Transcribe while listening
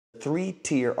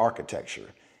three-tier architecture.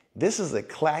 This is a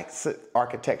classic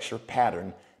architecture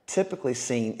pattern typically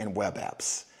seen in web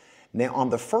apps. Now, on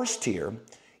the first tier,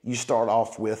 you start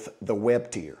off with the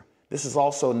web tier. This is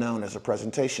also known as a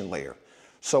presentation layer.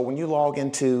 So when you log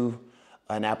into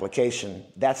an application,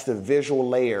 that's the visual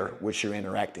layer which you're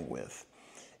interacting with.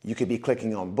 You could be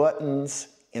clicking on buttons,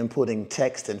 inputting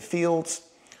text and fields,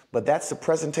 but that's the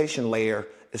presentation layer,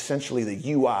 essentially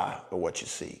the UI of what you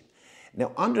see.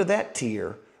 Now, under that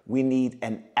tier, we need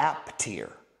an app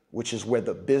tier, which is where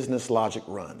the business logic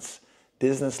runs.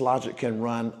 Business logic can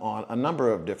run on a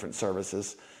number of different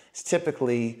services. It's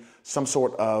typically some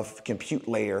sort of compute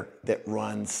layer that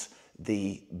runs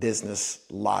the business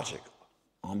logic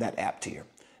on that app tier.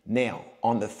 Now,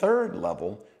 on the third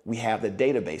level, we have the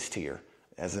database tier.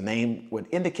 As the name would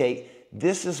indicate,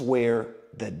 this is where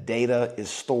the data is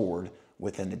stored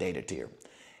within the data tier.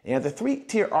 And the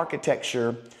three-tier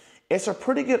architecture, it's a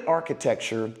pretty good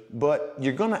architecture, but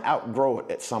you're gonna outgrow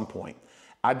it at some point.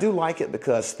 I do like it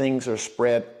because things are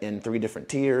spread in three different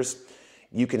tiers.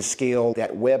 You can scale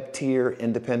that web tier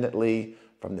independently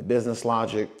from the business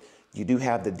logic. You do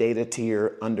have the data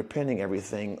tier underpinning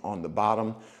everything on the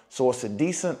bottom. So it's a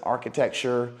decent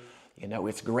architecture. You know,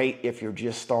 it's great if you're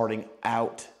just starting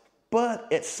out,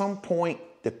 but at some point,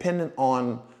 depending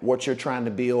on what you're trying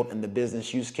to build and the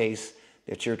business use case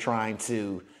that you're trying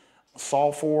to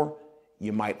solve for,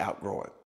 you might outgrow it.